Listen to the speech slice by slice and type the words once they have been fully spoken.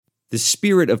The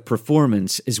spirit of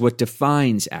performance is what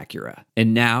defines Acura.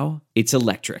 And now, it's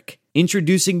electric.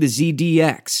 Introducing the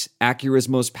ZDX, Acura's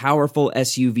most powerful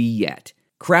SUV yet.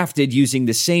 Crafted using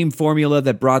the same formula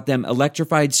that brought them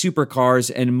electrified supercars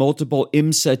and multiple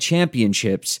IMSA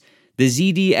championships, the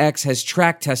ZDX has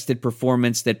track-tested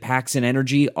performance that packs an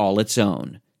energy all its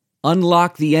own.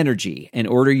 Unlock the energy and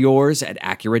order yours at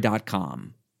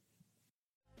Acura.com.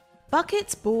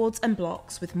 Buckets, Boards and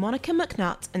Blocks with Monica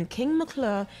McNutt and King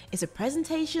McClure is a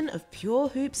presentation of Pure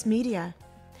Hoops Media.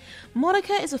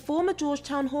 Monica is a former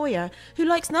Georgetown Hoya who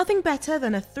likes nothing better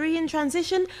than a 3 in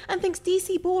transition and thinks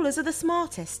DC ballers are the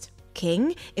smartest.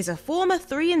 King is a former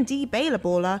 3-and-D Baylor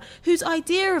baller whose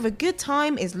idea of a good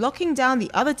time is locking down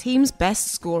the other team's best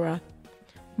scorer.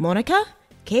 Monica,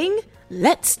 King,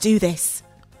 let's do this.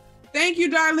 Thank you,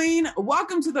 Darlene.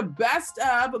 Welcome to the best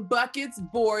of Buckets,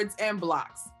 Boards, and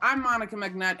Blocks. I'm Monica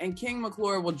McNutt, and King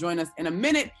McClure will join us in a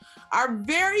minute. Our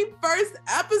very first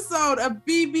episode of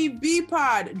BBB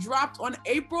Pod dropped on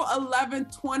April 11,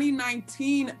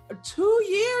 2019. 2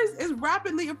 years is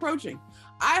rapidly approaching.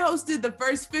 I hosted the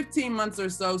first 15 months or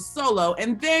so solo,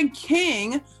 and then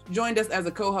King joined us as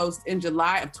a co-host in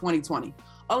July of 2020.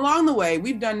 Along the way,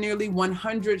 we've done nearly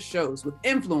 100 shows with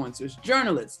influencers,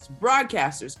 journalists,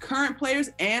 broadcasters, current players,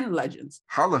 and legends.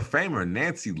 Hall of Famer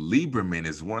Nancy Lieberman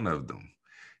is one of them.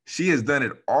 She has done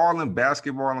it all in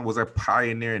basketball and was a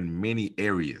pioneer in many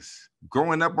areas.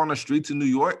 Growing up on the streets of New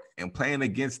York and playing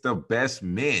against the best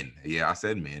men, yeah, I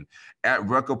said men, at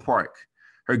Rucker Park.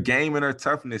 Her game and her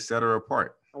toughness set her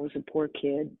apart. I was a poor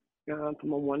kid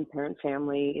from a one-parent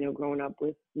family, growing up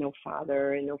with no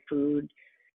father and no food.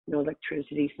 No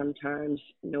electricity sometimes,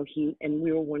 no heat, and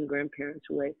we were one grandparents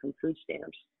away from food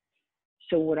stamps.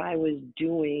 So what I was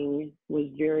doing was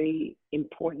very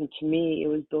important to me. It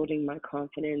was building my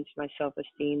confidence, my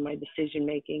self-esteem, my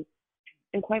decision-making.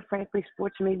 And quite frankly,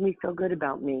 sports made me feel good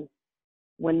about me.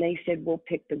 When they said, we'll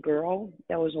pick the girl,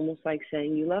 that was almost like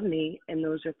saying, you love me. And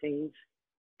those are things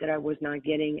that I was not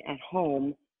getting at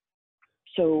home.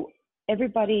 So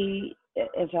everybody,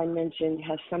 as I mentioned,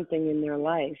 has something in their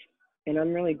life. And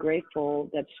I'm really grateful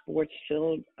that sports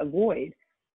filled a void,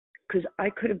 because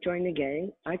I could have joined the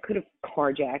gang. I could have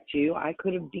carjacked you. I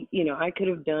could have,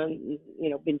 done,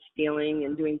 been stealing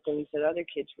and doing things that other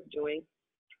kids were doing.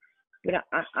 But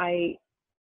I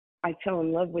fell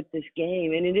in love with this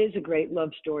game, and it is a great love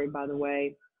story, by the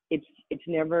way. It's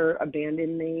never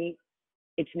abandoned me.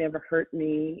 It's never hurt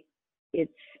me.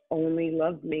 It's only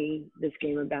loved me, this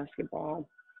game of basketball.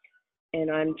 And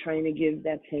I'm trying to give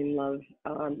that same love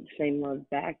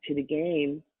back to the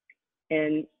game.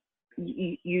 And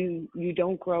you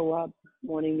don't grow up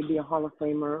wanting to be a Hall of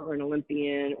Famer or an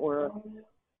Olympian or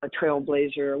a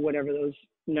trailblazer or whatever those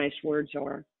nice words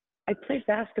are. I played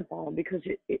basketball because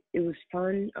it was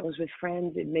fun. I was with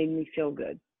friends. It made me feel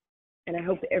good. And I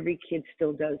hope every kid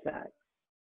still does that.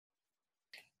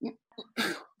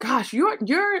 Gosh,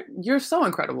 you're so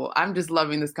incredible. I'm just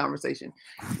loving this conversation.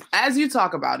 As you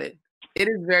talk about it, it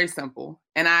is very simple.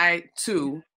 And I,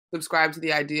 too, subscribe to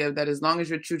the idea that as long as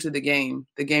you're true to the game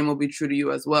will be true to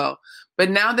you as well. But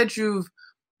now that you've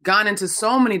gone into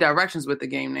so many directions with the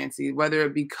game, Nancy, whether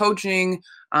it be coaching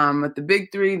at the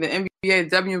Big Three, the NBA,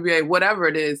 the WNBA, whatever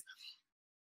it is,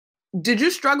 did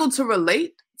you struggle to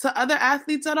relate to other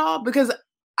athletes at all? Because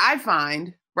I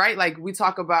find, right, like we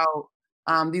talk about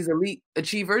these elite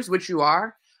achievers, which you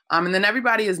are, and then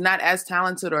everybody is not as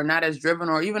talented or not as driven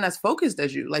or even as focused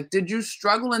as you. Like, did you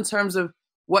struggle in terms of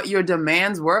what your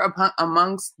demands were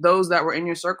amongst those that were in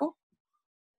your circle?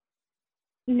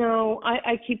 No,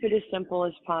 I keep it as simple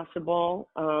as possible.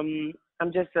 I'm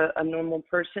just a normal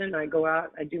person. I go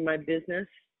out, I do my business.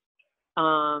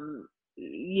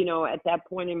 At that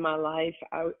point in my life,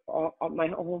 my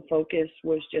whole focus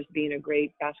was just being a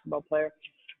great basketball player.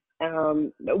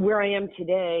 Where I am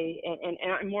today, and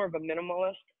I'm more of a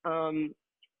minimalist.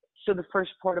 So the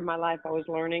first part of my life I was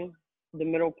learning, the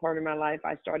middle part of my life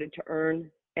I started to earn,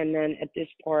 and then at this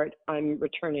part I'm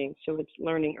returning. So it's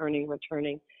learning, earning,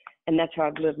 returning, and that's how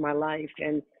I've lived my life.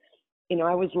 And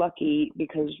I was lucky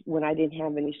because when I didn't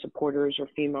have any supporters or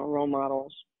female role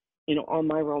models, all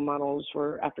my role models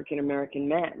were African American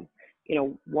men.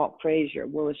 Walt Frazier,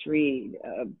 Willis Reed,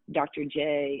 Dr.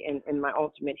 J, and my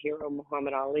ultimate hero,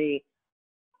 Muhammad Ali.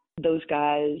 Those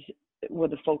guys were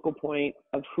the focal point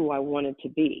of who I wanted to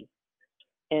be.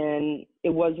 And it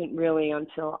wasn't really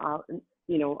until,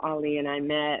 Ali and I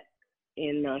met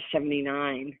in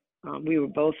 79. We were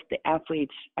both the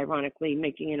athletes, ironically,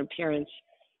 making an appearance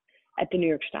at the New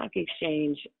York Stock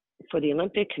Exchange for the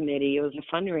Olympic Committee. It was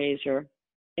a fundraiser,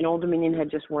 and Old Dominion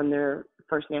had just won their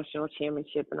first national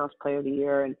championship, and I was Player of the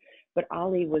Year. But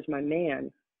Ali was my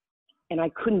man. and I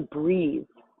couldn't breathe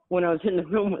when I was in the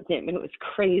room with him. It was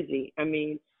crazy. I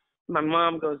mean, my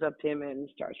mom goes up to him and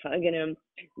starts hugging him.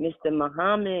 Mr.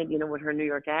 Muhammad, with her New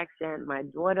York accent, my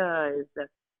daughter is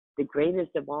the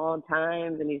greatest of all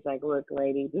times. And he's like, look,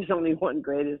 lady, there's only one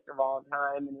greatest of all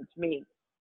time, and it's me.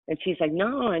 And she's like,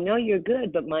 no, I know you're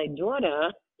good, but my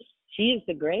daughter, she is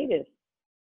the greatest.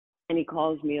 And he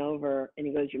calls me over and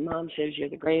he goes, your mom says you're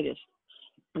the greatest.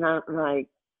 And I'm like,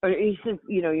 or he says,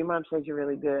 your mom says you're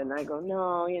really good. And I go,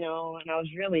 no, and I was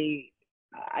really,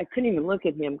 I couldn't even look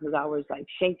at him because I was like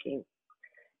shaking.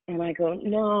 And I go,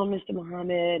 no, Mr.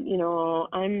 Muhammad,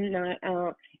 I'm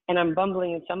not, and I'm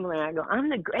bumbling and stumbling. I go, I'm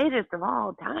the greatest of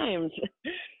all times.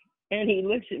 And he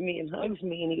looks at me and hugs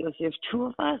me and he goes, there's two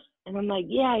of us? And I'm like,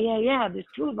 yeah, there's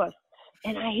two of us.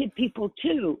 And I hit people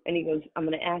too. And he goes, I'm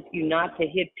going to ask you not to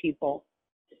hit people.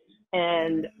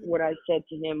 And what I said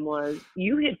to him was,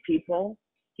 you hit people.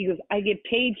 He goes, I get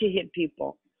paid to hit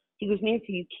people. He goes,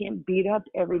 Nancy, you can't beat up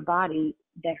everybody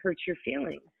that hurts your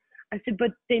feelings. I said,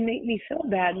 but they make me feel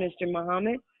bad, Mr.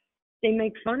 Muhammad. They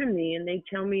make fun of me and they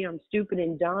tell me I'm stupid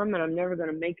and dumb and I'm never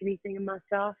going to make anything of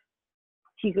myself.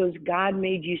 He goes, God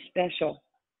made you special.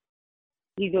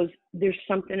 He goes, there's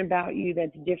something about you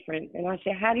that's different. And I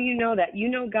said, how do you know that? You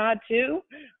know God too?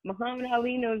 Muhammad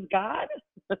Ali knows God?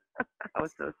 I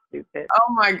was so stupid.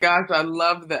 Oh my gosh, I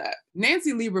love that.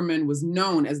 Nancy Lieberman was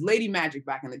known as Lady Magic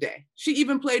back in the day. She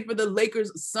even played for the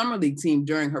Lakers Summer League team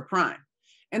during her prime.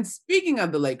 And speaking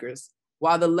of the Lakers,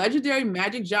 while the legendary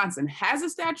Magic Johnson has a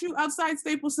statue outside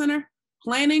Staples Center,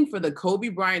 planning for the Kobe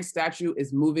Bryant statue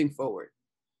is moving forward.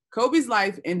 Kobe's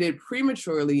life ended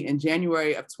prematurely in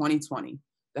January of 2020.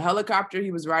 The helicopter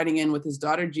he was riding in with his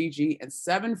daughter Gigi and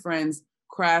 7 friends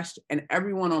crashed and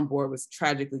everyone on board was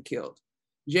tragically killed.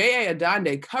 J.A.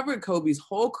 Adande covered Kobe's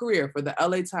whole career for the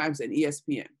LA Times and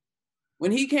ESPN.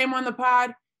 When he came on the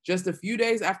pod, just a few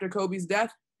days after Kobe's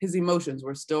death, his emotions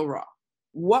were still raw.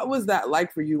 What was that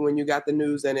like for you when you got the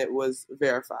news and it was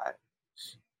verified?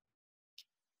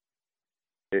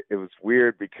 It was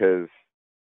weird because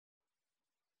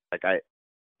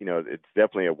it's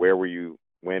definitely a where were you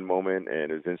when moment.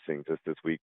 And it was interesting. Just this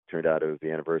week turned out it was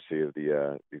the anniversary of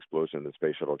the explosion of the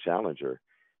Space Shuttle Challenger.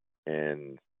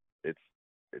 And it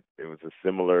was a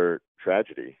similar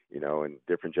tragedy, and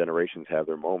different generations have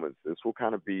their moments. This will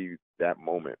kind of be that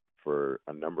moment for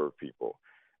a number of people.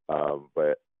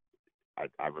 But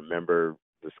I remember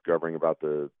discovering about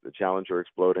the Challenger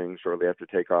exploding shortly after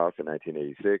takeoff in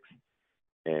 1986.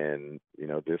 And,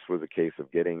 this was a case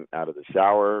of getting out of the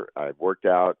shower. I'd worked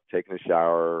out, taken a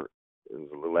shower. It was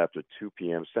a little after 2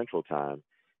 p.m. Central Time.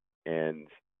 And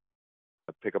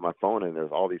I pick up my phone and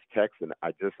there's all these texts. And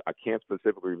I can't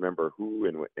specifically remember who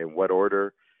and in what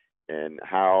order and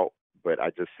how, but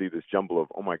I just see this jumble of,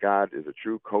 oh my God, is it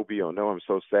true? Kobe, oh no, I'm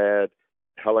so sad.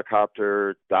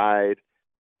 Helicopter died.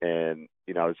 And,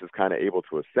 I was just kind of able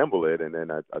to assemble it. And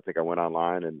then I think I went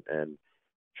online and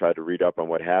tried to read up on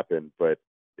what happened. But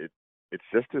it's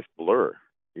just this blur,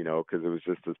 because it was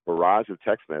just this barrage of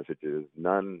text messages,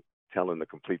 none telling the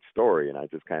complete story. And I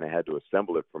just kind of had to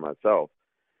assemble it for myself.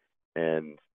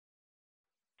 And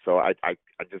so I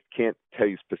just can't tell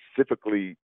you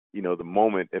specifically, the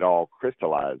moment it all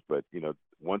crystallized. But,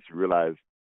 once you realized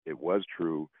it was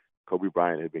true, Kobe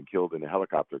Bryant had been killed in a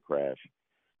helicopter crash,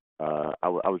 I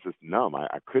was just numb.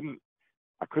 I couldn't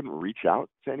reach out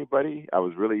to anybody. I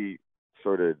was really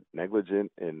sort of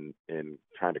negligent in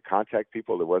trying to contact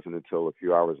people. It wasn't until a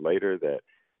few hours later that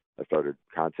I started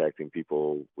contacting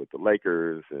people with the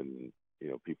Lakers and,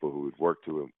 people who had worked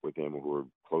with him who were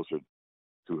closer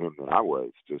to him than I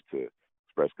was, just to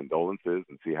express condolences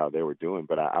and see how they were doing.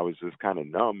 But I was just kind of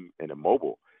numb and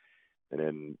immobile. And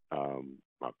then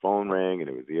my phone rang and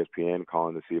it was ESPN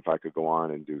calling to see if I could go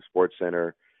on and do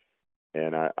SportsCenter.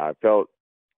 And I felt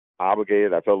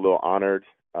obligated. I felt a little honored.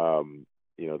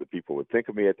 The people would think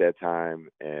of me at that time.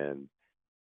 And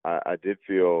I did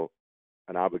feel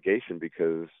an obligation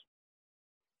because,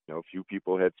 few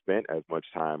people had spent as much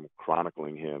time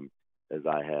chronicling him as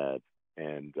I had.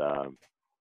 And,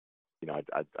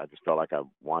 I just felt like I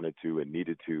wanted to and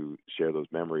needed to share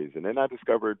those memories. And then I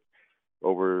discovered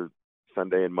over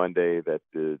Sunday and Monday that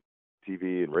the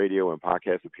TV and radio and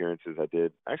podcast appearances I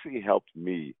did actually helped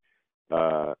me.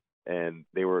 And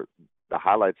they were the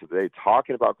highlights of the day.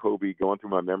 Talking about Kobe, going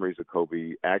through my memories of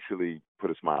Kobe actually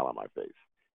put a smile on my face.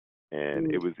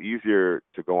 And it was easier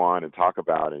to go on and talk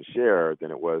about and share than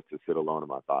it was to sit alone in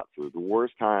my thoughts. So the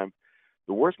worst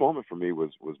moment for me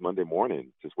was Monday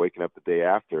morning, just waking up the day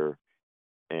after.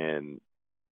 And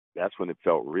that's when it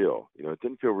felt real. It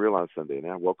didn't feel real on Sunday. And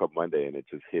then I woke up Monday and it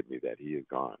just hit me that he is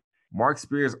gone. Mark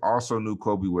Spears also knew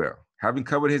Kobe well, having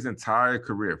covered his entire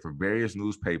career for various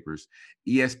newspapers,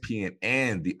 ESPN,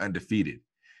 and The Undefeated.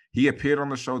 He appeared on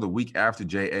the show the week after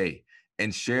J.A.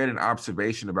 and shared an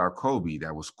observation about Kobe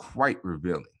that was quite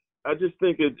revealing. I just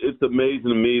think it's amazing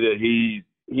to me that he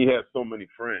has so many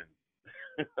friends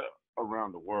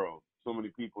around the world, so many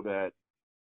people that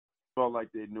felt like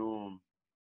they knew him,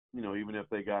 you know, even if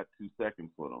they got 2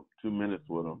 seconds with him, 2 minutes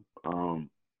with him.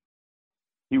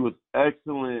 He was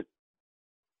excellent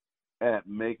at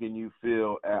making you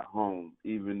feel at home,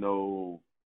 even though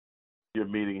you're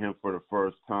meeting him for the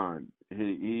first time.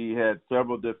 He had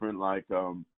several different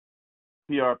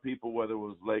PR people, whether it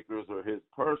was Lakers or his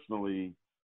personally,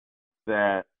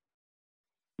 that,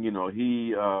 you know,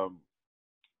 he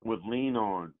would lean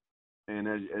on. And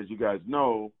as you guys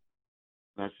know,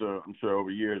 I'm sure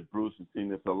over years Bruce has seen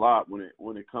this a lot,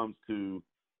 when it comes to,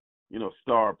 you know,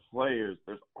 star players,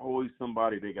 there's always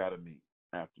somebody they got to meet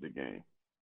after the game.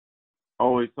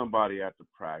 Always somebody after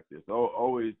practice.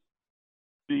 Always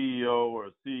CEO or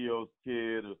a CEO's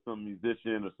kid or some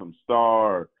musician or some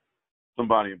star or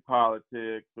somebody in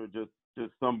politics or just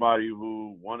somebody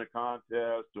who won a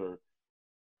contest, or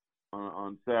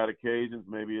on sad occasions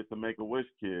maybe it's a Make-A-Wish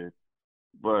kid.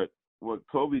 But what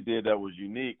Kobe did that was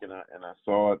unique, and I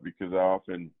saw it because I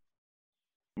often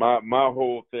my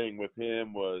whole thing with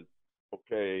him was,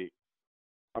 okay,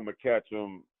 I'm gonna catch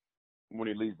him when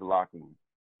he leaves the locker room,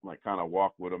 like kind of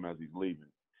walk with him as he's leaving,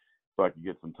 so I could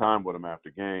get some time with him after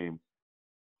games.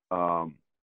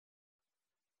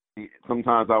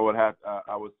 Sometimes I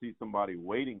would see somebody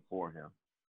waiting for him,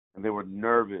 and they were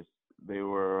nervous. They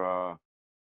were,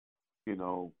 you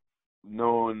know,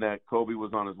 knowing that Kobe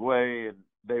was on his way, and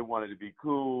they wanted to be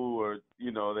cool, or,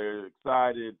 you know, they're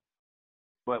excited.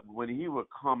 But when he would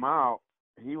come out,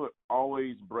 he would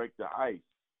always break the ice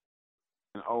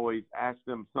and always ask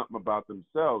them something about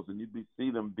themselves, and you'd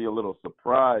see them be a little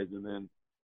surprised, and then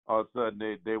all of a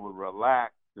sudden they would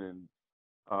relax, and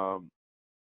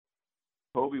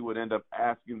Kobe would end up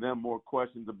asking them more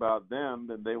questions about them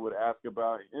than they would ask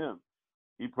about him.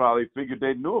 He probably figured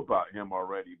they knew about him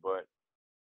already, but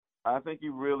I think he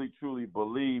really truly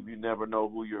believed you never know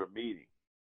who you're meeting.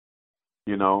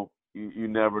 You know, you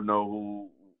never know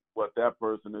what that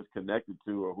person is connected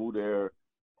to, or who they're,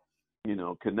 you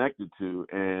know, connected to.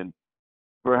 And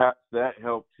perhaps that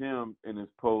helped him in his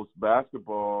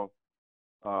post-basketball,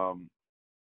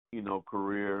 you know,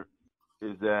 career,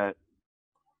 is that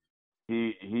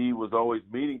he was always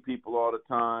meeting people all the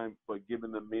time, but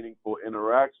giving them meaningful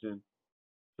interaction.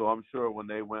 So I'm sure when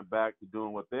they went back to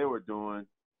doing what they were doing,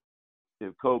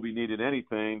 if Kobe needed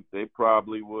anything, they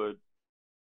probably would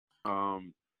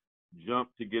jump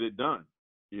to get it done,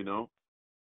 you know.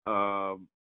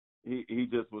 He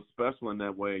just was special in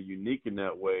that way, unique in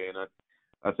that way. And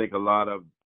I think a lot of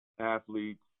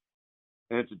athletes,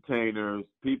 entertainers,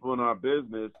 people in our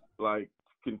business, like,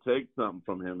 can take something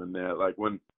from him in that. Like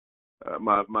when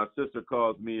my sister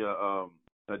calls me a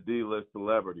D-list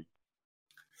celebrity,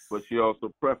 but she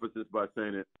also prefaces by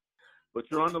saying it, but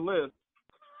you're on the list.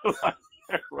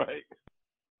 Right.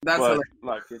 That's but hilarious.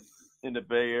 Like in the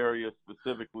Bay Area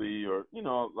specifically, or, you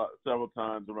know, several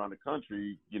times around the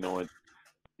country, you know, and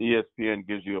ESPN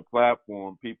gives you a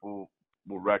platform, people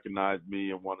will recognize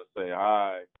me and want to say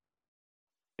hi.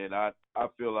 And I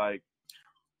feel like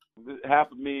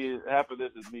half of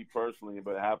this is me personally,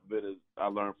 but half of it is I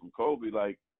learned from Kobe.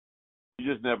 Like,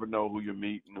 you just never know who you're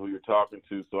meeting, who you're talking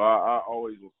to. So I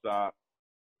always will stop,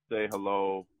 say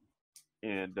hello,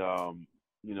 and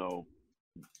you know,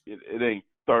 it ain't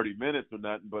 30 minutes or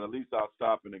nothing, but at least I'll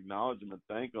stop and acknowledge him and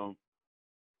thank him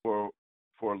for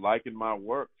liking my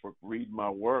work, for reading my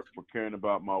work, for caring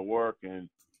about my work. And,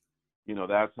 you know,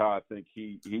 that's how I think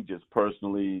he just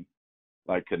personally,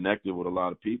 like, connected with a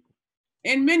lot of people.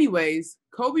 In many ways,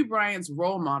 Kobe Bryant's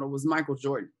role model was Michael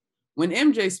Jordan. When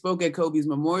MJ spoke at Kobe's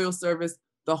memorial service,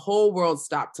 the whole world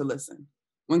stopped to listen.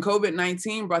 When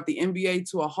COVID-19 brought the NBA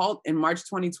to a halt in March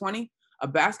 2020, a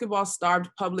basketball-starved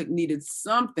public needed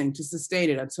something to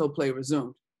sustain it until play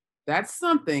resumed. That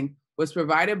something was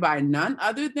provided by none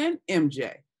other than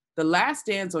MJ. The Last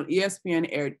Dance on ESPN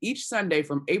aired each Sunday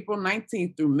from April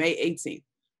 19th through May 18th.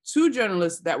 Two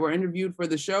journalists that were interviewed for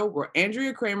the show were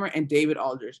Andrea Kramer and David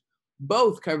Aldridge.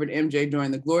 Both covered MJ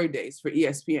during the glory days for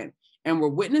ESPN and were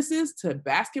witnesses to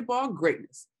basketball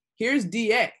greatness. Here's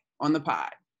DA on the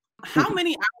pod. How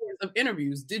many hours of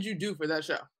interviews did you do for that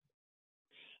show?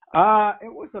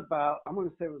 It was about, I'm going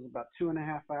to say it was about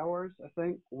 2.5 hours, I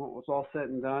think, when it was all said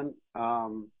and done.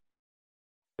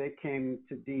 They came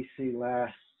to DC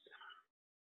last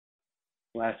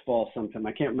fall sometime.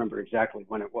 I can't remember exactly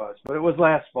when it was, but it was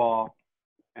last fall.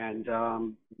 and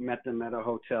met them at a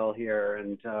hotel here.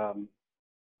 And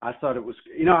I thought it was,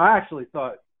 I actually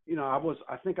thought,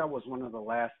 I think I was one of the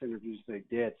last interviews they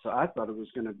did. So I thought it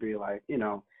was going to be like,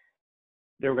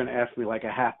 they were going to ask me like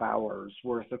a half hour's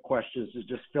worth of questions to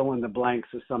just fill in the blanks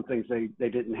of some things they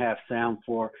didn't have sound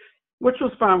for, which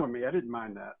was fine with me. I didn't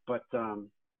mind that. But,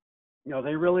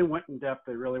 they really went in depth.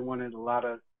 They really wanted a lot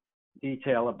of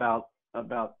detail about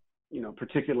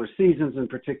particular seasons and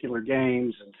particular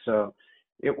games. And so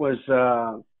it was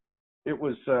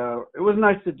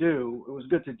nice to do. It was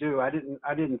good to do. I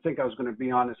didn't think I was going to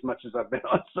be on as much as I've been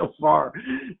on so far,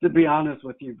 to be honest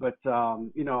with you. But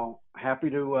happy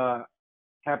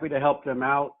to help them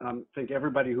out. I think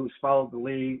everybody who's followed the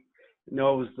league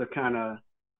knows the kind of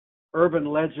urban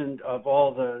legend of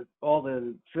all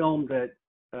the film that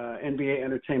NBA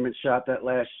Entertainment shot that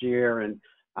last year, and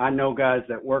I know guys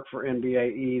that work for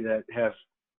NBAE that have,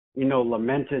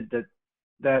 lamented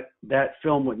that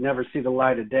film would never see the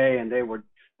light of day, and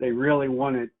they really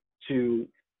wanted to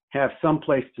have some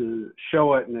place to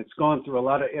show it, and it's gone through a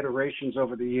lot of iterations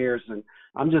over the years, and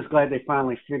I'm just glad they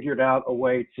finally figured out a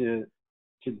way to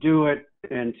do it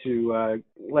and to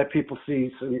let people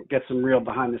get some real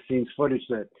behind the scenes footage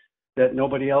that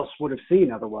nobody else would have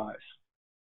seen otherwise.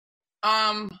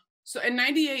 So in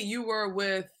 '98, you were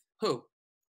with who?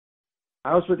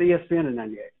 I was with ESPN in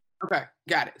 '98. Okay,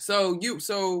 got it. So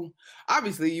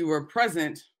obviously you were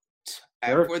present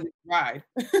for the ride.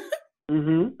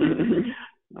 Mm-hmm.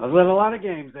 I was at a lot of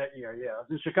games that year. Yeah, I was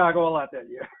in Chicago a lot that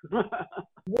year.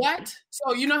 What?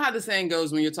 So you know how the saying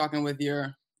goes when you're talking with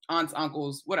your aunts,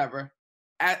 uncles, whatever.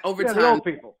 Over time, the old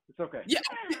people. It's okay. Yeah,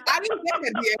 I didn't say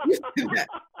that. Yeah, you said that.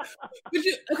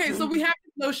 Okay, so we have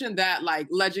this notion that like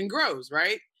legend grows,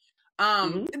 right?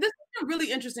 This is a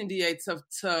really interesting DA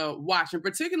to watch, and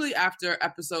particularly after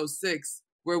episode 6,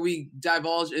 where we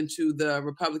divulge into the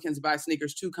Republicans buy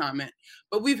sneakers too comment.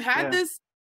 But we've had this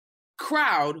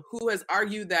crowd who has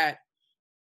argued that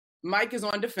Mike is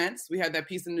on defense. We had that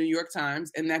piece in the New York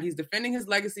Times, and that he's defending his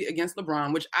legacy against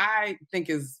LeBron, which I think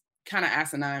is kind of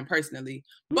asinine personally,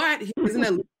 but he is an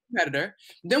elite competitor.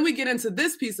 Then we get into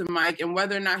this piece of Mike and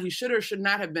whether or not he should or should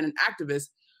not have been an activist.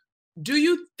 Do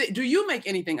you make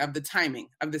anything of the timing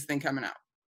of this thing coming out?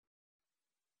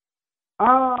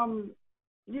 I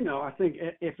think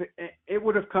if it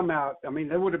would have come out, I mean,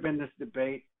 there would have been this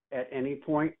debate at any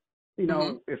point,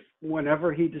 if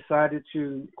whenever he decided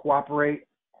to cooperate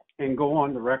and go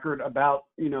on the record about,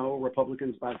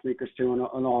 Republicans buy sneakers too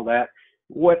and all that,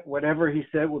 whatever he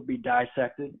said would be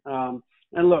dissected. And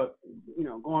look,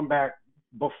 going back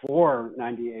before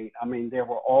 '98, I mean, there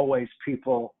were always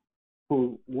people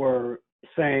who were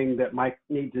saying that Mike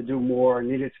needed to do more,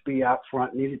 needed to be out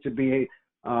front, needed to be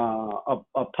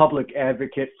a public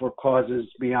advocate for causes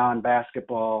beyond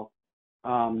basketball,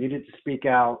 needed to speak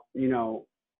out,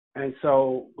 And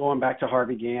so going back to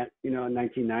Harvey Gantt, in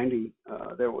 1990,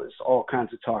 there was all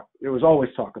kinds of talk. There was always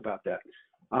talk about that.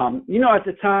 At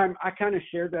the time, I kind of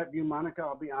shared that view, Monica.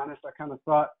 I'll be honest. I kind of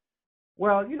thought,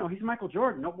 well, he's Michael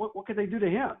Jordan. What could they do to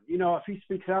him? If he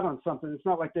speaks out on something, it's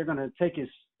not like they're going to take his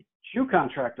shoe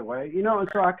contract away, And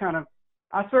so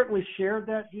I certainly shared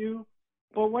that view.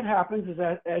 But what happens is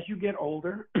that as you get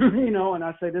older, and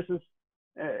I say this is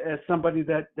as somebody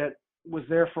that was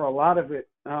there for a lot of it,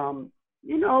 your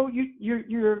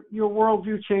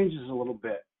worldview changes a little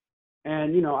bit.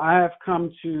 And, I have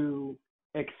come to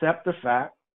accept the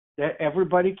fact that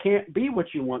everybody can't be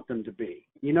what you want them to be.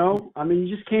 I mean,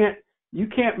 you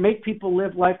can't make people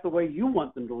live life the way you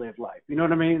want them to live life. You know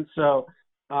what I mean? So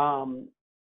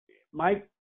Mike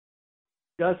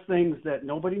does things that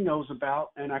nobody knows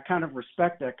about, and I kind of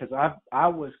respect that because I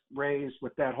was raised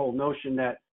with that whole notion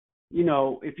that,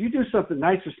 if you do something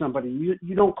nice for somebody,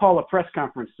 you don't call a press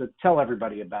conference to tell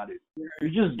everybody about it. You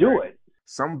just do it.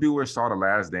 Some viewers saw The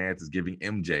Last Dance as giving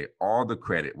MJ all the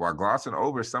credit while glossing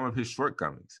over some of his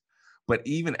shortcomings. But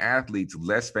even athletes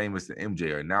less famous than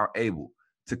MJ are now able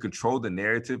to control the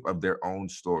narrative of their own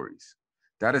stories.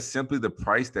 That is simply the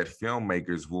price that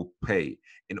filmmakers will pay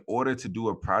in order to do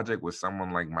a project with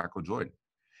someone like Michael Jordan.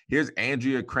 Here's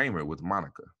Andrea Kramer with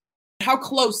Monica. How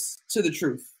close to the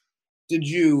truth did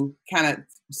you kind of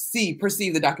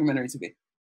perceive the documentary to be?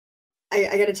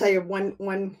 I got to tell you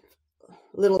one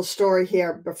little story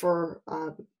here before,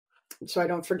 so I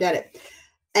don't forget it.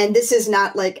 And this is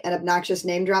not like an obnoxious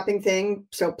name dropping thing,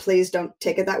 so please don't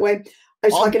take it that way. I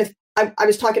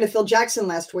was talking to Phil Jackson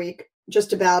last week,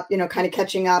 just about kind of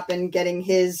catching up and getting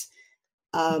his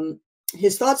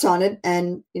thoughts on it,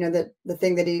 and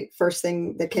the first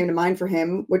thing that came to mind for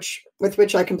him, with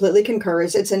which I completely concur,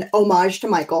 is it's an homage to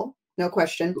Michael, no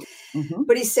question. Mm-hmm.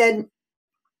 But he said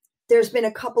there's been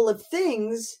a couple of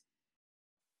things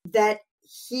that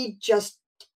he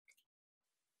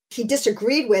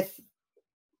disagreed with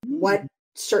what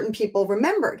certain people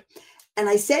remembered. And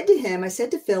I said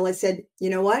to Phil, I said, you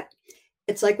know what?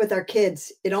 It's like with our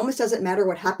kids. It almost doesn't matter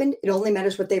what happened. It only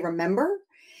matters what they remember.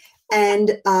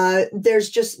 And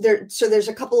there's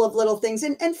a couple of little things.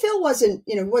 And Phil wasn't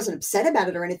upset about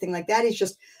it or anything like that. He's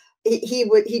just,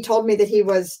 he told me that he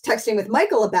was texting with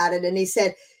Michael about it. And he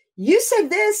said, you said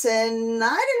this and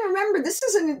I didn't remember. This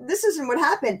isn't what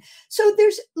happened. So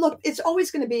it's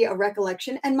always going to be a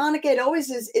recollection. And Monica, it always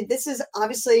is. This is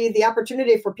obviously the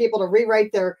opportunity for people to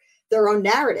rewrite their own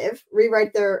narrative,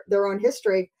 rewrite their own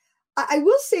history. I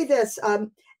will say this,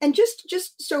 and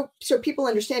just so people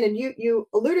understand, and you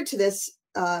alluded to this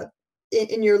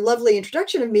in your lovely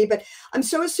introduction of me, but I'm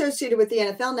so associated with the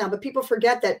NFL now, but people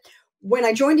forget that when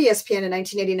I joined ESPN in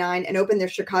 1989 and opened their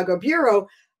Chicago bureau,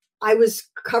 I was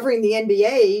covering the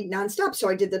NBA nonstop. So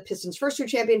I did the Pistons' first 2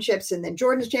 championships and then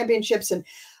Jordan's championships. And,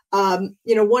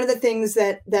 one of the things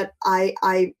that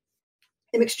I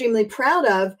am extremely proud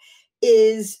of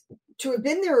is to have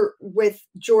been there with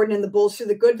Jordan and the Bulls through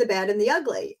the good, the bad, and the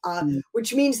ugly,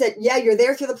 which means that, you're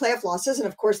there through the playoff losses and,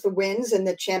 of course, the wins and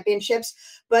the championships.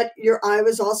 But I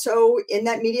was also in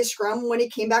that media scrum when he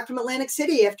came back from Atlantic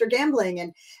City after gambling.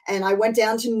 And I went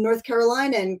down to North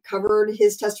Carolina and covered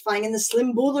his testifying in the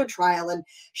Slim Buller trial and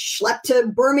schlepped to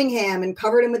Birmingham and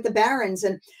covered him with the Barons.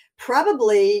 And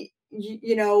probably,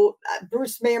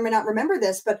 Bruce may or may not remember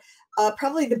this, but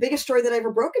probably the biggest story that I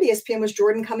ever broke at ESPN was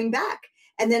Jordan coming back.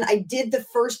 And then I did the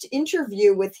first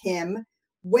interview with him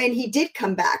when he did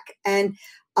come back. And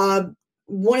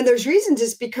one of those reasons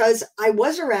is because I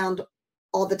was around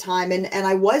all the time and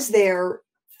I was there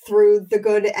through the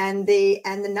good and the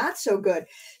not so good.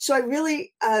 So I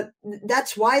really,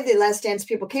 that's why the Last Dance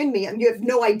people came to me. I mean, you have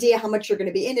no idea how much you're going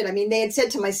to be in it. I mean, they had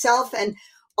said to myself and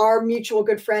our mutual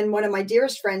good friend, one of my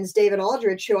dearest friends, David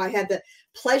Aldridge, who I had the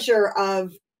pleasure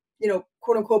of,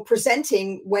 quote unquote,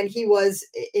 presenting when he was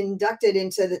inducted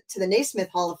into the Naismith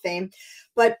Hall of Fame.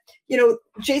 But,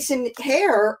 Jason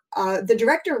Hare, the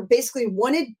director, basically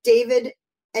wanted David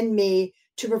and me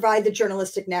to provide the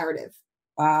journalistic narrative.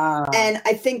 Wow. And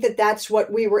I think that that's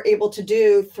what we were able to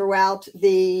do throughout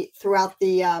the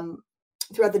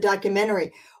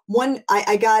documentary.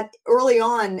 I got early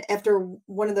on, after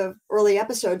one of the early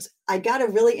episodes, I got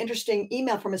a really interesting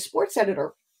email from a sports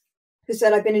editor who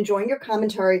said, I've been enjoying your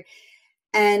commentary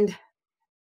and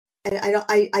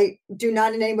I do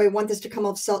not in any way want this to come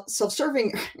off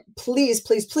self-serving. Please,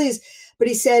 please, please. But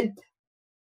he said,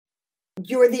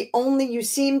 you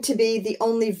seem to be the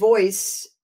only voice,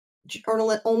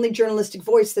 only journalistic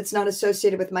voice that's not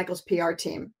associated with Michael's PR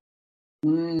team.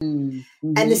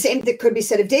 Mm-hmm. And the same that could be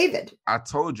said of David. I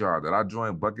told y'all that I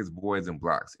joined Buckets, Boys, and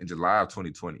Blocks in July of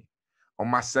 2020. On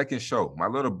my second show, my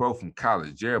little bro from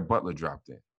college, Jared Butler, dropped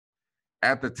in.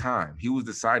 At the time, he was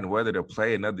deciding whether to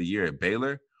play another year at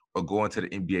Baylor or go into the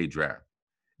NBA draft.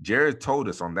 Jared told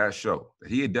us on that show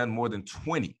that he had done more than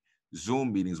 20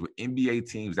 Zoom meetings with NBA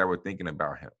teams that were thinking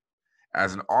about him.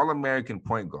 As an All-American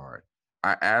point guard,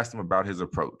 I asked him about his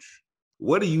approach.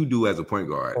 What do you do as a point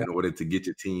guard in order to get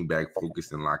your team back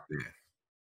focused and locked in?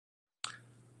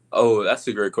 Oh, that's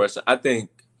a great question. I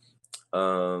think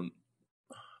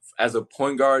as a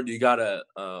point guard, you got to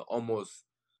almost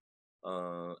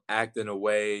act in a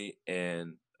way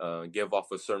and give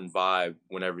off a certain vibe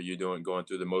whenever you're going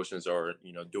through the motions or,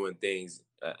 doing things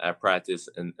at practice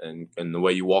and the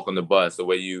way you walk on the bus, the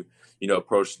way you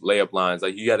approach layup lines.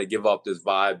 Like, you got to give off this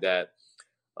vibe that,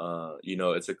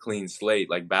 it's a clean slate.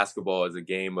 Like, basketball is a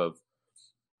game of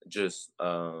just,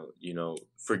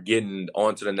 forgetting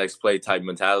on to the next play type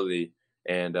mentality.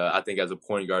 And I think as a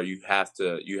point guard, you have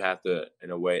to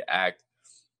in a way act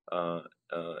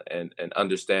and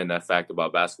understand that fact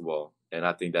about basketball. And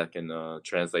I think that can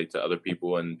translate to other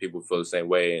people, and people feel the same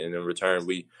way. And in return,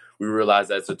 we realize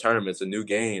that it's a tournament, it's a new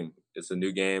game. It's a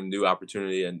new game, new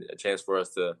opportunity, and a chance for us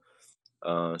to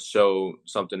show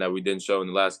something that we didn't show in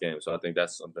the last game. So I think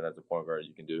that's something as a point guard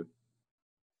you can do.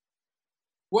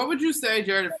 What would you say,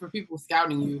 Jared, for people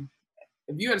scouting you?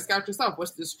 If you had to scout yourself,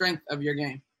 what's the strength of your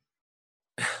game?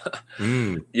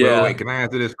 Yeah. Wait, can I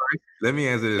answer this first? Let me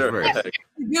answer this first.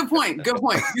 Good point.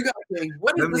 You got it.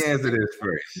 Let me answer this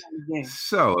first.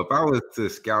 So if I was to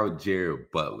scout Jared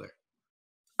Butler,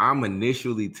 I'm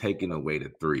initially taking away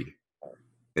the three.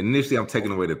 I'm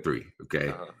taking away the three, okay?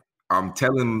 Uh-huh. I'm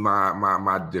telling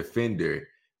my defender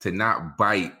to not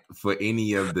bite for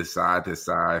any of the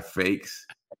side-to-side fakes.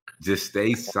 Just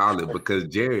stay solid, because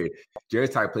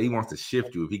Jared's type play, he wants to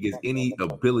shift you. If he gets any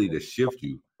ability to shift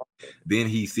you, then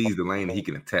he sees the lane and he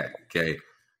can attack, okay?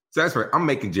 So that's right. I'm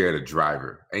making Jared a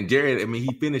driver. And Jared, I mean,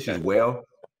 he finishes well,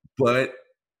 but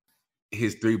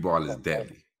his 3-ball is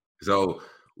deadly. So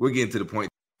we're getting to the point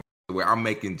where I'm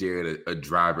making Jared a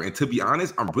driver. And to be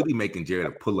honest, I'm really making Jared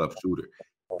a pull-up shooter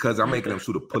because I'm making him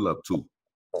shoot a pull-up too.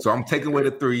 So I'm taking away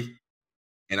the 3,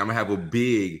 and I'm going to have a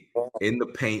big in the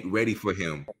paint ready for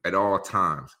him at all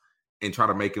times and try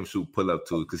to make him shoot pull-up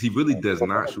twos because he really does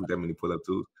not shoot that many pull-up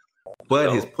twos.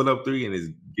 But his pull-up 3 and his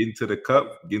getting to the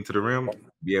cup, getting to the rim,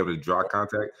 be able to draw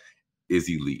contact is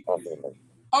elite.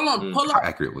 Hold on, pull How up.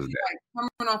 accurate was that? Like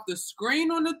coming off the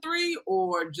screen on the 3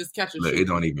 or just catch a Look, shoot? it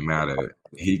don't even matter.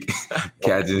 He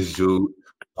catch and shoot,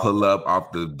 pull up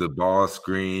off the ball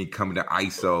screen, coming to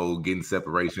ISO, getting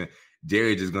separation.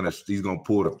 Jared he's gonna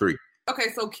pull the 3. Okay,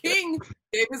 so King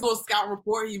gave his little scout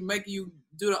report. He make you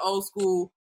do the old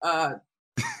school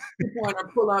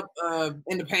two-pointer pull up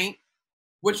in the paint.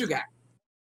 What you got?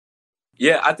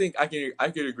 Yeah, I think I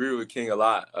could agree with King a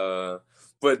lot.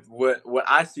 But what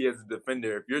I see as a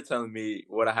defender, if you're telling me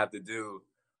what I have to do,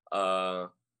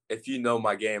 if you know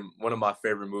my game, one of my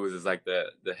favorite moves is like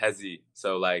the hezzy.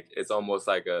 So like it's almost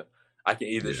like I can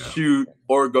either shoot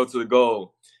or go to the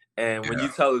goal. And when you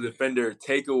tell the defender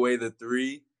take away the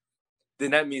 3,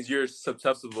 then that means you're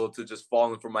susceptible to just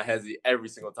falling for my hezzy every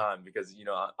single time because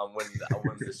I'm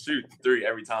willing to shoot 3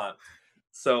 every time.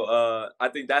 So I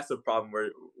think that's the problem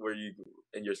where you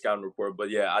in your scouting report. But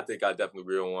yeah, I think I definitely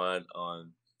agree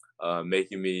on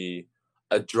making me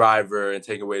a driver and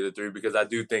taking away the 3 because I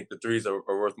do think the 3s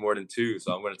are worth more than 2.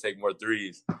 So I'm going to take more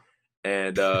 3s.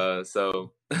 And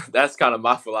so that's kind of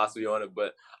my philosophy on it.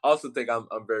 But I also think I'm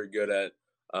very good at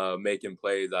making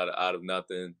plays out of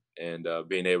nothing and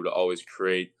being able to always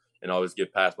create and always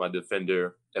get past my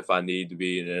defender if I need to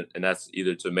be. And that's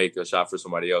either to make a shot for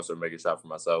somebody else or make a shot for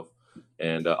myself.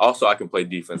 And also I can play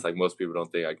defense. Like most people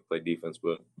don't think I can play defense,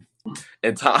 but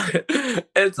in time,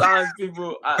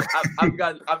 people, I've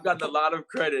gotten a lot of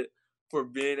credit for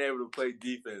being able to play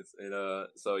defense. And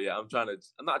so yeah, I'm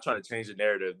not trying to change the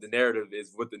narrative. The narrative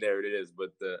is what the narrative is,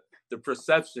 but the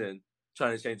perception,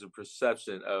 trying to change the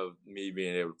perception of me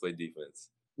being able to play defense.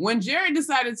 When Jerry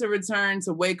decided to return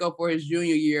to Waco for his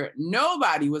junior year,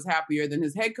 nobody was happier than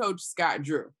his head coach, Scott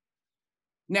Drew.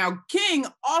 Now, King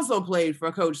also played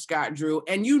for Coach Scott Drew,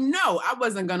 and I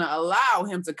wasn't going to allow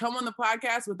him to come on the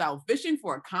podcast without fishing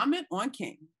for a comment on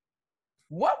King.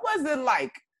 What was it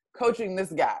like coaching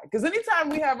this guy? Because anytime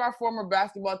we have our former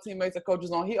basketball teammates or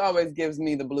coaches on, he always gives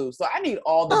me the blues. So I need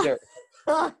all the dirt.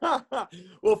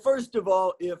 Well, first of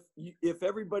all, if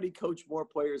everybody coached more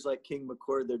players like King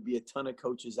McClure, there'd be a ton of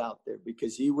coaches out there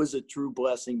because he was a true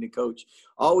blessing to coach.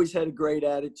 Always had a great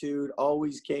attitude,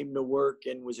 always came to work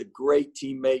and was a great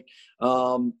teammate.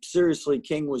 Seriously,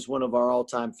 King was one of our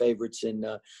all-time favorites, and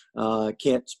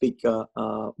can't speak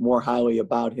more highly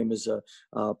about him as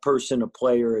a person, a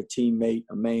player, a teammate,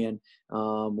 a man.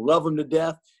 Love him to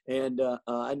death. And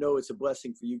I know it's a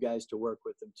blessing for you guys to work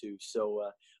with him too.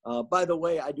 So, by the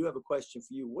way, I do have a question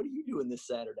for you. What are you doing this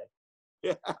Saturday?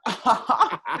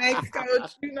 Thanks,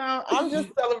 Coach. I'm just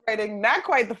celebrating not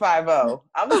quite the 5-0.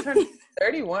 I'm turning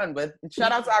 31, but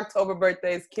shout out to October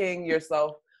birthdays, King,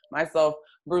 yourself, myself.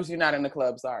 Bruce, you're not in the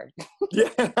club. Sorry. Yeah.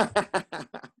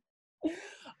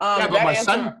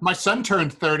 But my son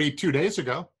turned 30 2 days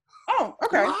ago. Oh,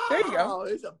 okay. Wow, there you go.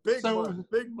 It's a big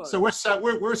month. So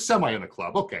we're semi in the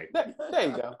club. Okay. There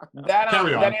you go.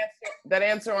 That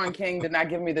answer on King did not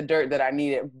give me the dirt that I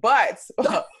needed, but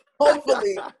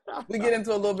hopefully we get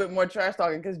into a little bit more trash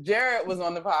talking because Jared was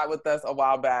on the pod with us a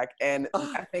while back, and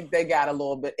I think they got a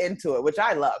little bit into it, which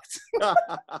I loved.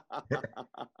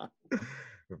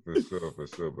 For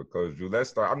sure. But Coach Drew, let's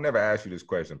start. I've never asked you this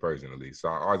question personally, so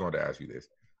I always wanted to ask you this.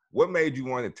 What made you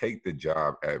want to take the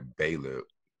job at Baylor,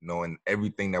 knowing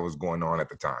everything that was going on at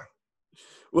the time?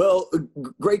 Well,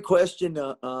 great question.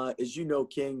 As you know,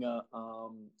 King,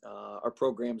 our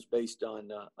program is based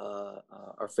on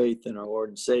our faith in our Lord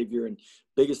and Savior. And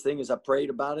biggest thing is I prayed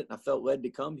about it and I felt led to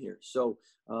come here. So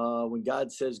when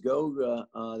God says go,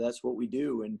 that's what we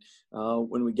do. And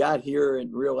when we got here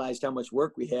and realized how much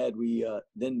work we had, we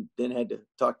then had to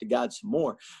talk to God some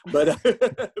more. But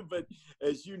but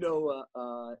as you know,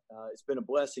 it's been a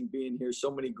blessing being here. So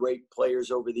many great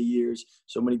players over the years,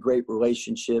 so many great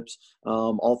relationships.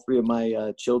 All 3 of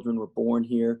my children were born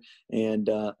here, and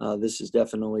this has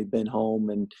definitely been home.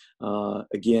 And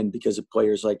again, because of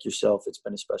players like yourself, it's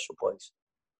been a special place.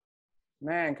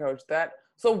 Man, Coach,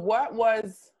 so what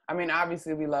was,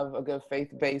 obviously we love a good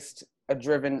faith-based a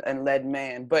driven and led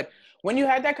man. But when you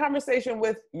had that conversation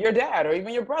with your dad or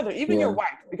even your brother, even your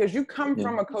wife, because you come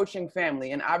from a coaching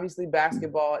family, and obviously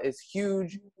basketball is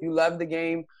huge. You love the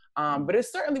game, but it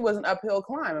certainly was an uphill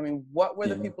climb. I mean, what were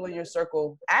the people in your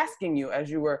circle asking you as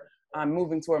you were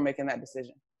moving toward making that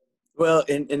decision? Well,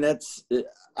 and that's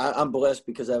I'm blessed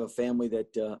because I have a family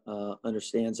that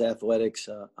understands athletics.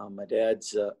 My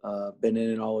dad's been in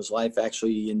it all his life.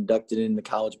 Actually, inducted in the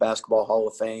College Basketball Hall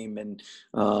of Fame, and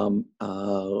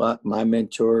my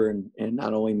mentor, and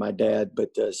not only my dad,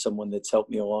 but someone that's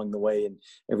helped me along the way and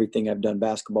everything I've done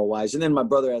basketball wise. And then my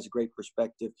brother has a great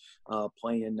perspective,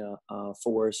 playing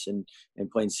for us and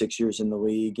playing 6 years in the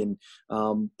league. And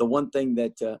the one thing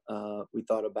that we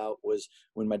thought about was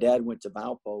when my dad went to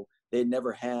Valpo. They had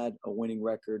never had a winning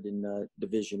record in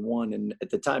Division I. And at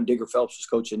the time, Digger Phelps was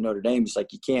coaching Notre Dame. He's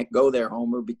like, you can't go there,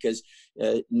 Homer, because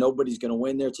nobody's going to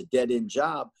win there. It's a dead-end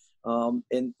job.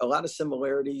 And a lot of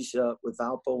similarities with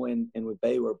Valpo and with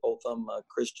Baylor, both of them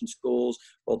Christian schools,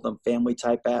 both of them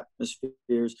family-type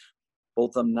atmospheres,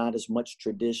 both of them not as much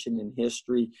tradition and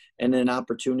history, and an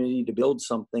opportunity to build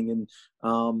something.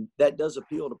 And that does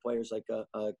appeal to players like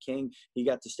King. He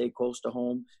got to stay close to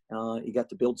home. He got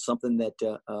to build something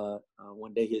that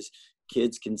one day his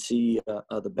kids can see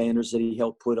the banners that he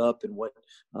helped put up and what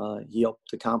he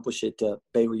helped accomplish at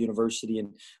Baylor University.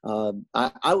 And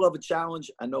I love a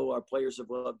challenge. I know our players have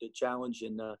loved a challenge,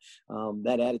 and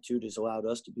that attitude has allowed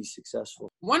us to be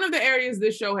successful. One of the areas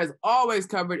this show has always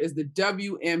covered is the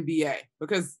WNBA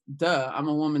because, I'm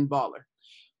a woman baller.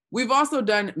 We've also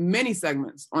done many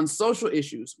segments on social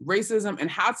issues, racism,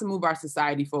 and how to move our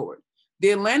society forward.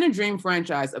 The Atlanta Dream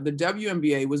franchise of the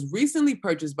WNBA was recently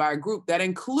purchased by a group that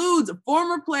includes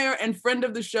former player and friend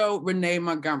of the show, Renee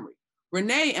Montgomery.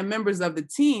 Renee and members of the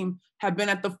team have been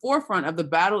at the forefront of the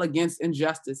battle against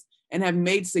injustice and have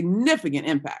made significant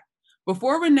impact.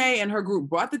 Before Renee and her group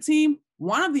bought the team,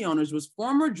 one of the owners was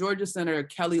former Georgia Senator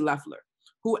Kelly Loeffler,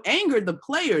 who angered the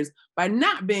players by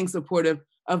not being supportive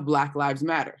of Black Lives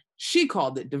Matter. She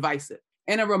called it divisive.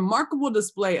 In a remarkable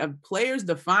display of players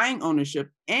defying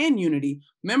ownership and unity,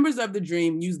 members of the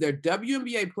Dream used their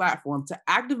WNBA platform to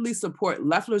actively support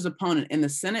Loeffler's opponent in the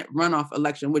Senate runoff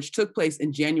election, which took place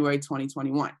in January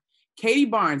 2021. Katie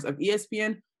Barnes of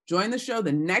ESPN joined the show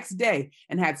the next day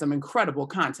and had some incredible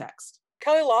context.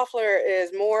 Kelly Loeffler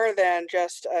is more than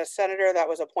just a senator that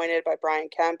was appointed by Brian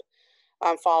Kemp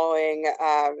following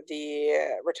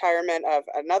the retirement of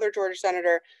another Georgia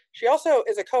senator. She also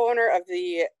is a co-owner of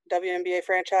the WNBA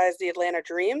franchise, the Atlanta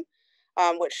Dream,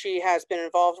 which she has been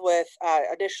involved with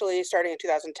initially starting in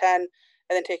 2010 and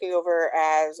then taking over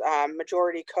as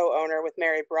majority co-owner with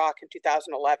Mary Brock in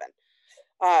 2011.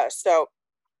 So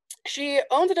she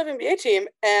owns a WNBA team,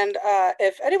 and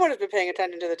if anyone has been paying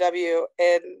attention to the W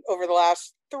over the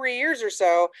last 3 years or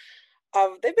so,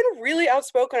 they've been really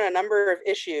outspoken on a number of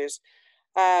issues.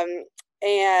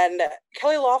 And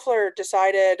Kelly Loeffler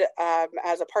decided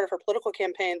as a part of her political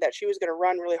campaign that she was going to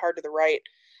run really hard to the right,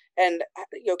 and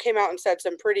came out and said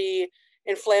some pretty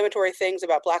inflammatory things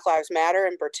about Black Lives Matter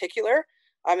in particular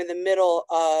in the middle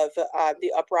of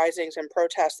the uprisings and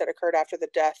protests that occurred after the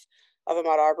death of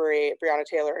Ahmaud Arbery, Breonna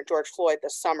Taylor, and George Floyd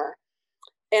this summer.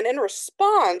 And in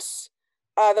response,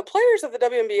 the players of the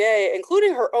WNBA,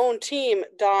 including her own team,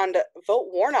 donned Vote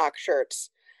Warnock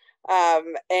shirts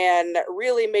and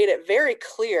really made it very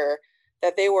clear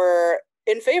that they were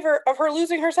in favor of her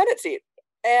losing her Senate seat.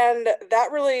 And that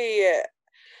really,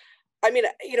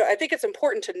 I think it's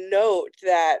important to note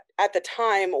that at the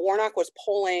time, Warnock was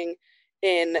polling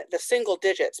in the single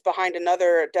digits behind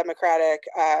another Democratic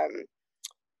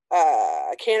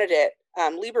candidate,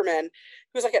 Lieberman, who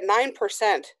was like at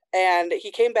 9%. And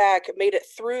he came back, made it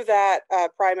through that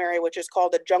primary, which is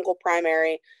called the jungle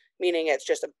primary, meaning it's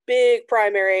just a big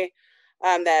primary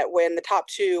that when the top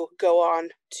two go on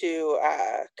to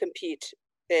compete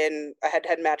in a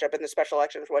head-to-head matchup in the special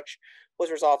elections, which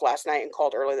was resolved last night and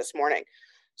called early this morning.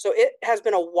 So it has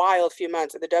been a wild few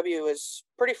months, and the W is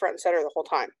pretty front and center the whole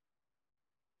time.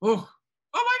 Oh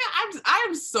my God, I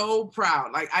am so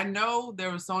proud. Like, I know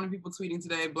there were so many people tweeting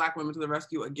today, Black women to the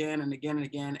rescue again and again and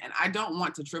again. And I don't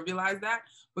want to trivialize that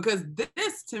because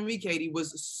this, to me, Katie,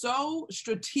 was so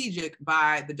strategic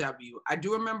by the W. I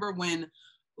do remember when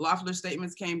Loeffler's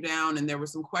statements came down and there were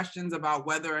some questions about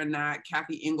whether or not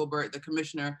Kathy Engelbert, the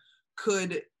commissioner,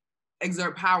 could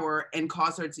exert power and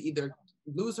cause her to either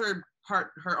lose her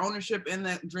ownership in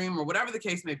the Dream or whatever the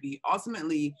case may be.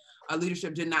 Ultimately,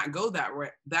 leadership did not go that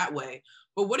way.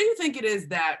 But what do you think it is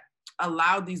that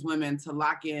allowed these women to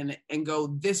lock in and go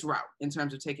this route in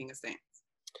terms of taking a stance?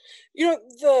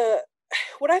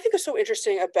 What I think is so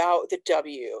interesting about the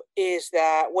W is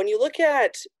that when you look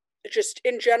at just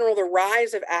in general, the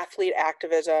rise of athlete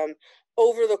activism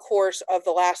over the course of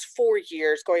the last 4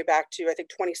 years, going back to, I think,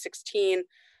 2016,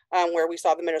 where we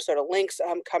saw the Minnesota Lynx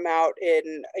come out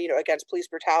in, against police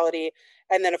brutality.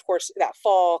 And then, of course, that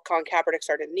fall, Colin Kaepernick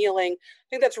started kneeling. I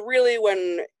think that's really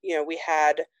when, we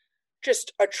had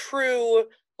just a true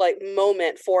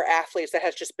moment for athletes that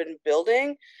has just been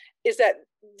building, is that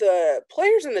the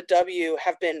players in the W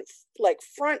have been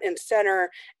front and center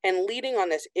and leading on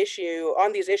these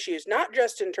issues, not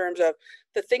just in terms of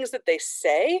the things that they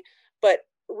say, but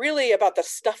really about the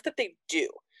stuff that they do.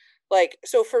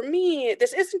 So for me,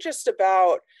 this isn't just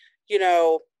about,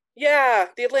 the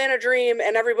Atlanta Dream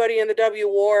and everybody in the W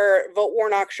wore Vote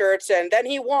Warnock shirts and then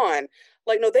he won.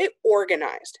 No, they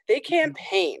organized, they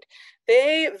campaigned,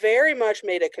 they very much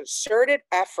made a concerted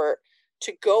effort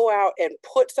to go out and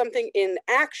put something in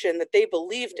action that they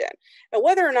believed in. And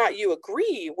whether or not you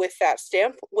agree with that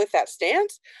stance,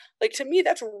 to me,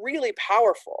 that's really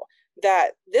powerful,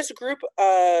 that this group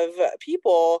of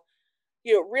people,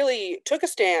 really took a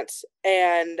stance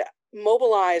and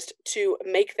mobilized to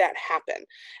make that happen.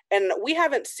 And we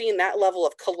haven't seen that level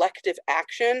of collective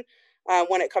action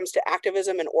when it comes to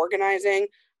activism and organizing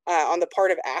on the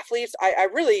part of athletes.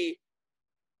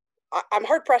 I'm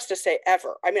hard pressed to say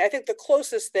ever. I mean, I think the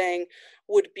closest thing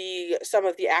would be some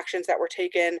of the actions that were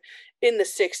taken in the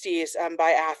 60s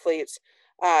by athletes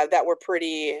that were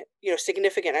pretty,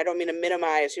 significant. I don't mean to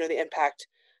minimize, the impact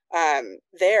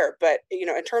there, but,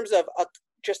 in terms of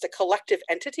just a collective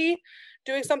entity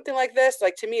doing something like this,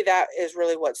 to me, that is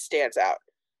really what stands out.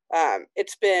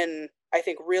 It's been, I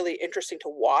think, really interesting to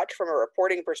watch from a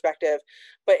reporting perspective,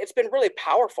 but it's been really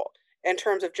powerful in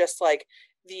terms of just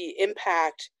the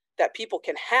impact that people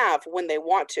can have when they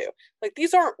want to.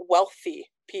 These aren't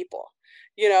wealthy people,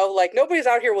 nobody's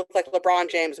out here with LeBron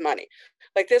James money.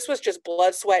 This was just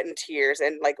blood, sweat, and tears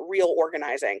and real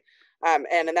organizing.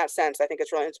 And in that sense, I think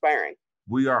it's really inspiring.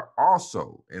 We are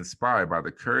also inspired by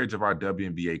the courage of our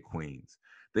WNBA queens.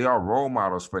 They are role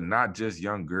models for not just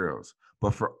young girls,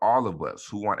 but for all of us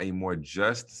who want a more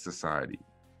just society.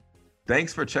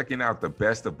 Thanks for checking out the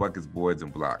best of Buckets, Boards,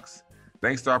 and Blocks.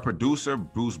 Thanks to our producer,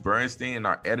 Bruce Bernstein, and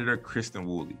our editor, Kristen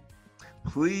Woolley.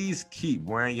 Please keep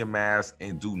wearing your mask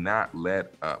and do not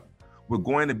let up. We're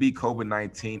going to beat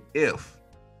COVID-19 if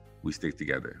we stick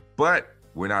together, but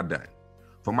we're not done.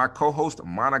 For my co-host,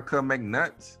 Monica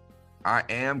McNutt, I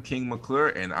am King McClure,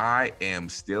 and I am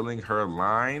stealing her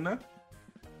line.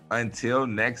 Until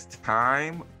next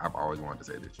time, I've always wanted to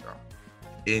say this, y'all.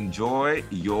 Enjoy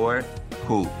your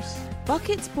hoops.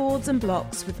 Buckets, Boards and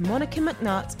Blocks with Monica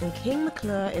McNutt and King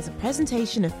McClure is a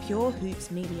presentation of Pure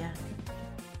Hoops Media.